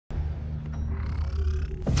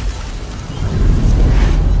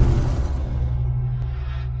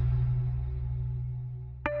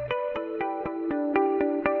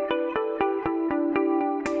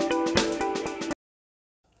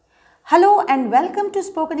and welcome to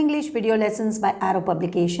Spoken English video lessons by Arrow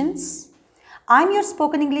Publications. I'm your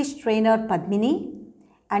Spoken English trainer Padmini,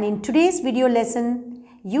 and in today's video lesson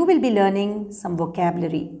you will be learning some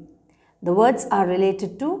vocabulary. The words are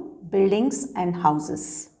related to buildings and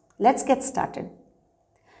houses. Let's get started.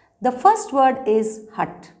 The first word is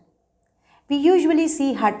hut. We usually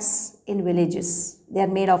see huts in villages. They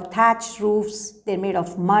are made of thatched roofs, they are made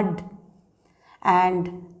of mud,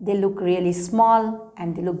 and they look really small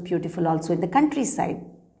and they look beautiful also in the countryside.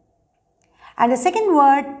 And the second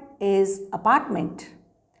word is apartment.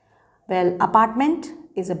 Well, apartment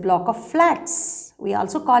is a block of flats. We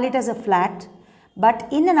also call it as a flat, but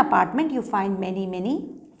in an apartment you find many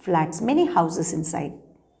flats, many houses inside.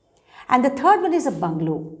 And the third one is a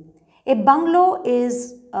bungalow. A bungalow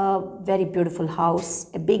is a very beautiful house,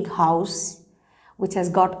 a big house which has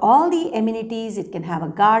got all the amenities. It can have a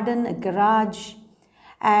garden, a garage,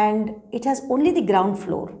 and it has only the ground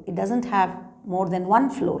floor. It doesn't have more than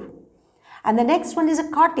one floor. And the next one is a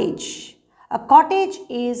cottage. A cottage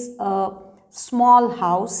is a small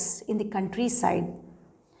house in the countryside.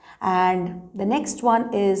 And the next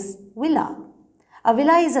one is villa. A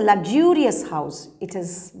villa is a luxurious house. It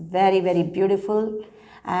is very beautiful,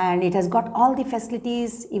 and it has got all the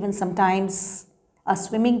facilities, even sometimes a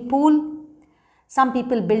swimming pool. Some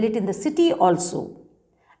people build it in the city also.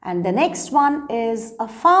 And the next one is a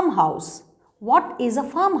farmhouse. What is a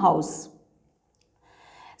farmhouse?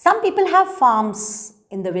 Some people have farms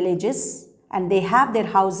in the villages and they have their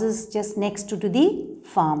houses just next to the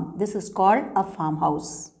farm. This is called a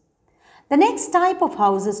farmhouse. The next type of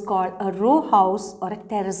house is called a row house or a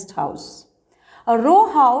terraced house. A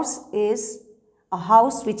row house is a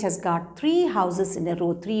house which has got three houses in a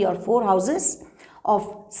row, 3 or 4 houses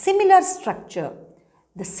of similar structure,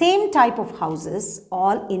 the same type of houses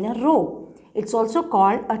all in a row. It's also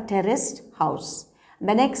called a terraced house.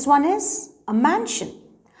 The next one is a mansion.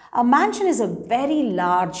 A mansion is a very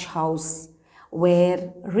large house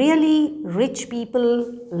where really rich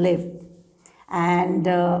people live, and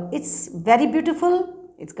it's very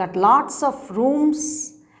beautiful. It's got lots of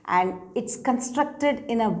rooms and it's constructed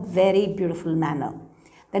in a very beautiful manner.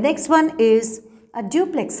 The next one is a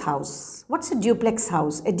duplex house. What's a duplex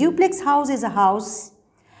house? A duplex house is a house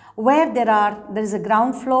where there is a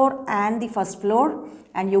ground floor and the first floor,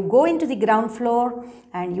 and you go into the ground floor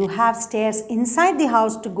and you have stairs inside the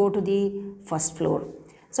house to go to the first floor.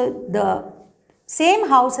 So the same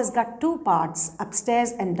house has got 2 parts,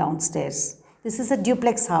 upstairs and downstairs. This is a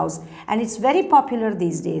duplex house and it's very popular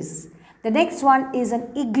these days. The next one is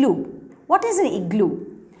an igloo. What is an igloo?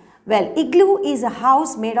 Well, igloo is a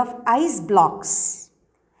house made of ice blocks.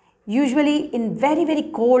 Usually in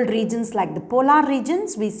very cold regions like the polar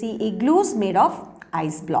regions, we see igloos made of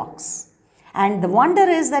ice blocks. And the wonder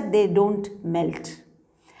is that they don't melt.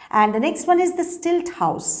 And the next one is the stilt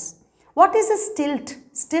house. What is a stilt?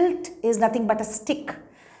 Stilt is nothing but a stick.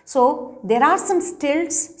 So there are some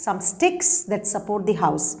stilts, some sticks that support the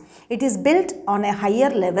house. It is built on a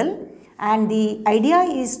higher level, and the idea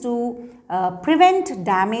is to prevent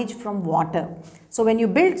damage from water. So when you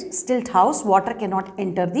build stilt house, water cannot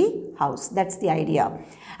enter the house. That's the idea.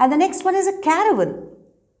 And the next one is a caravan.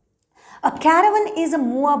 A caravan is a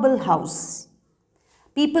movable house.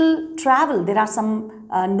 People travel. There are some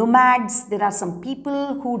nomads. There are some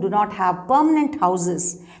people who do not have permanent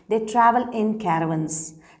houses. They travel in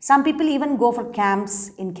caravans. Some people even go for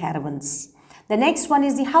camps in caravans. The next one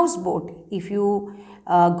is the houseboat. If you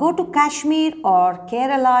go to Kashmir or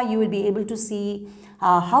Kerala, you will be able to see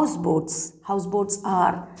houseboats. Houseboats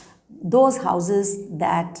are those houses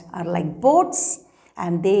that are like boats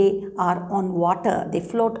and they are on water. They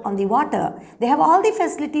float on the water. They have all the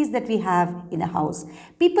facilities that we have in a house.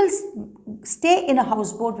 People stay in a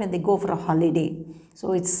houseboat when they go for a holiday.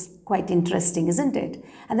 So it's quite interesting, isn't it?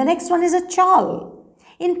 And the next one is a chawl.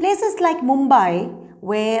 In places like Mumbai,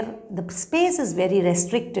 where the space is very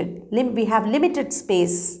restricted, we have limited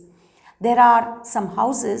space, there are some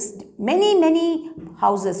houses, many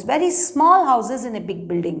houses, very small houses in a big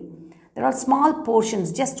building. There are small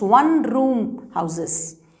portions, just 1 room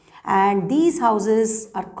houses, and these houses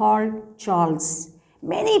are called chawls.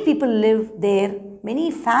 Many people live there,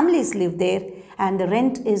 many families live there, and the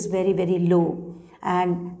rent is very low.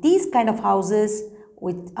 And these kind of houses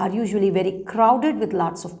are usually very crowded with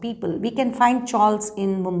lots of people. We can find chawls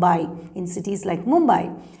in Mumbai, in cities like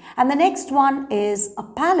Mumbai. And the next one is a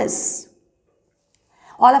palace.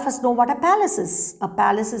 All of us know what a palace is. A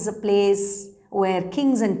palace is a place where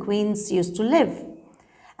kings and queens used to live.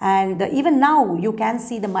 And even now you can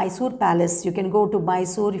see the Mysore Palace. You can go to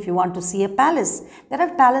Mysore if you want to see a palace. There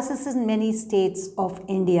are palaces in many states of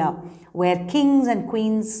India where kings and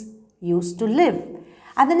queens used to live.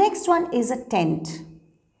 And the next one is a tent.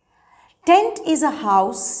 Tent is a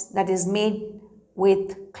house that is made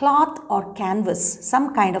with cloth or canvas,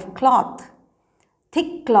 some kind of cloth,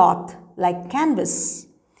 thick cloth like canvas.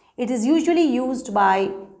 It is usually used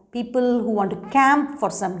by people who want to camp for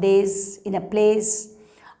some days in a place,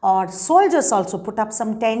 or soldiers also put up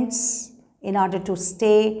some tents in order to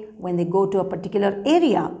stay when they go to a particular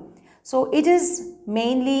area. So it is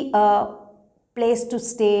mainly a place to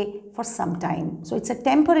stay for some time. So it's a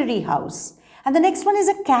temporary house. And the next one is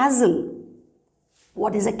a castle.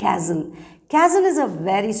 What is a castle? Castle is a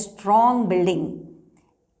very strong building.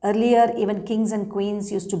 Earlier, even kings and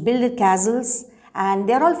queens used to build castles, and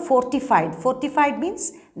they're all fortified. Fortified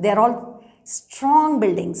means they're all strong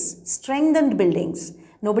buildings, strengthened buildings.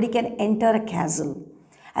 Nobody can enter a castle.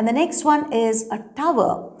 And the next one is a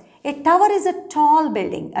tower. A tower is a tall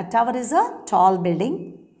building. A tower is a tall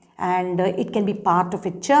building, and it can be part of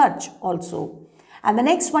a church also. And the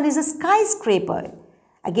next one is a skyscraper.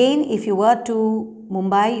 Again, if you were to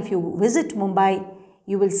Mumbai, if you visit Mumbai,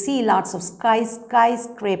 you will see lots of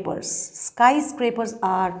skyscrapers. Skyscrapers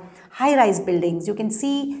are high-rise buildings. You can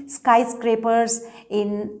see skyscrapers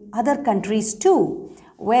in other countries too,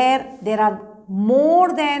 where there are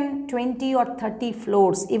more than 20 or 30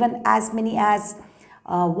 floors, even as many as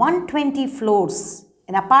 120 floors.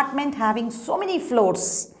 An apartment having so many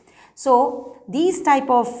floors. So these type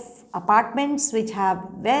of apartments which have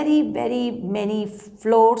very many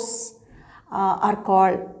floors are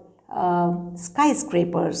called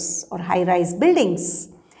skyscrapers or high-rise buildings.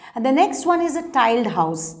 And the next one is a tiled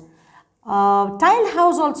house. Tiled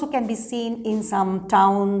house also can be seen in some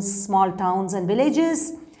towns, small towns and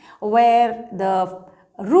villages, where the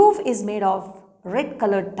roof is made of red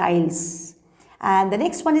colored tiles. And the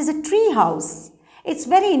next one is a tree house. It's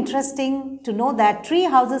very interesting to know that tree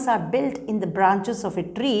houses are built in the branches of a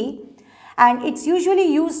tree, and it's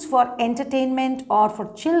usually used for entertainment or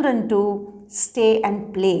for children to stay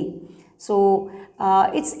and play. So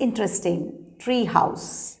it's interesting, tree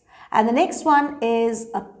house. And the next one is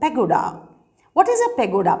a pagoda. What is a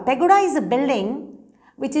pagoda? Pagoda is a building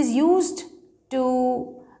which is used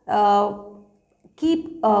to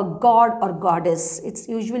keep a god or goddess. It's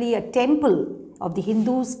usually a temple of the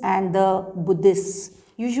Hindus and the Buddhists.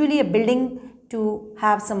 Usually a building to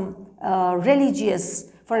have some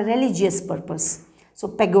for a religious purpose. So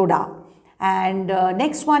pagoda. And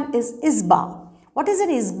next one is isba. What is an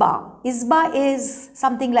isba? Isba is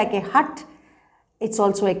something like a hut. It's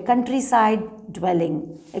also a countryside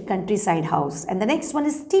dwelling, a countryside house. And the next one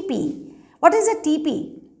is teepee. What is a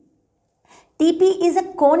teepee? Teepee is a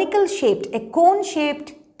cone-shaped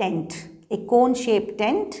tent. A cone-shaped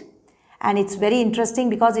tent. And it's very interesting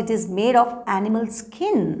because it is made of animal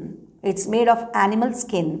skin. It's made of animal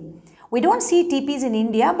skin. We don't see teepees in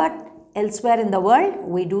India, but elsewhere in the world,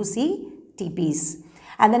 we do see teepees.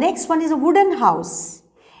 And the next one is a wooden house.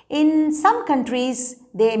 In some countries,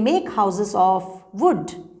 they make houses of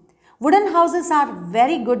wood. Wooden houses are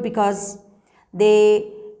very good because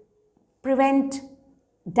they prevent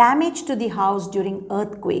damage to the house during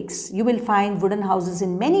earthquakes. You will find wooden houses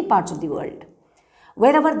in many parts of the world.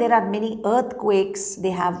 Wherever there are many earthquakes,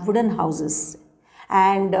 they have wooden houses.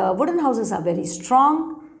 And wooden houses are very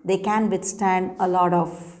strong. They can withstand a lot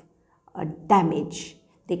of damage.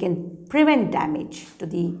 They can prevent damage to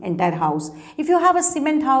the entire house. If you have a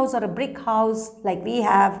cement house or a brick house like we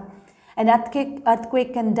have, an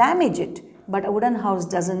earthquake can damage it, but a wooden house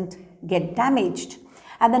doesn't get damaged.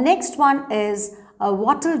 And the next one is a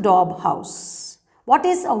wattle daub house. What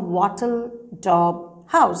is a wattle daub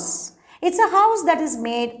house? It's a house that is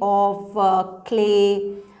made of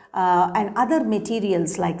clay and other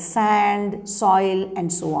materials like sand, soil,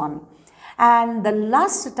 and so on. And the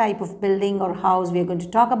last type of building or house we are going to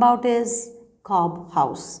talk about is cob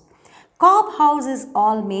house. Cob house is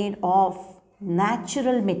all made of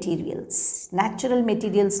natural materials. Natural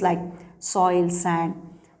materials like soil, sand,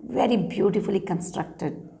 very beautifully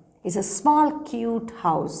constructed. It's a small, cute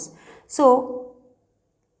house. So,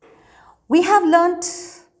 we have learnt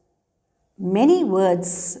many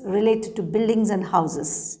words related to buildings and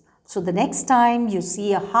houses. So, the next time you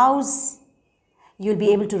see a house, you'll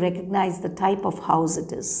be able to recognize the type of house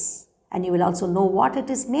it is. And you will also know what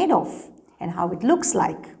it is made of and how it looks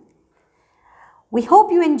like. We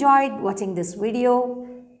hope you enjoyed watching this video,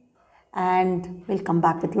 and we'll come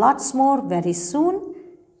back with lots more very soon.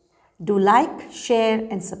 Do like, share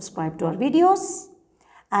and subscribe to our videos.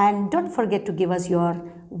 And don't forget to give us your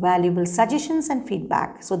valuable suggestions and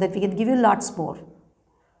feedback so that we can give you lots more.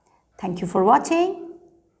 Thank you for watching.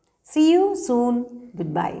 See you soon.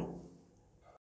 Goodbye.